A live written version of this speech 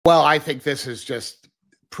Well, I think this is just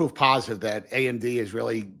proof positive that AMD has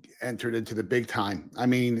really entered into the big time. I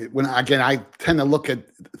mean, when again, I tend to look at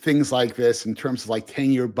things like this in terms of like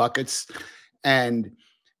 10-year buckets, and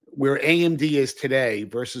where AMD is today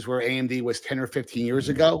versus where AMD was 10 or 15 years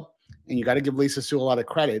ago. And you got to give Lisa Su a lot of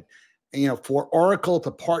credit. And, you know, for Oracle to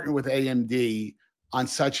partner with AMD on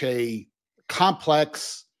such a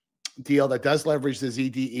complex deal that does leverage the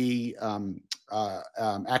ZDE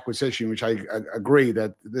acquisition, which I agree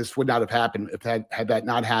that this would not have happened if had that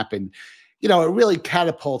not happened. You know, it really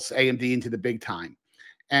catapults AMD into the big time.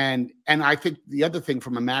 And I think the other thing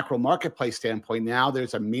from a macro marketplace standpoint, now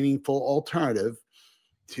there's a meaningful alternative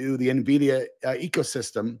to the NVIDIA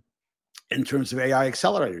ecosystem in terms of AI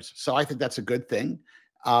accelerators. So I think that's a good thing.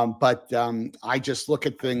 But I just look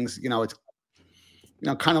at things, you know, it's, you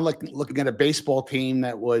know, kind of like looking at a baseball team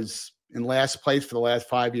that was in last place for the last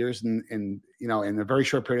 5 years, and you know, in a very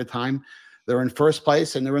short period of time, they're in first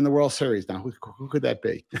place and they're in the World Series now. Who could that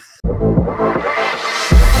be?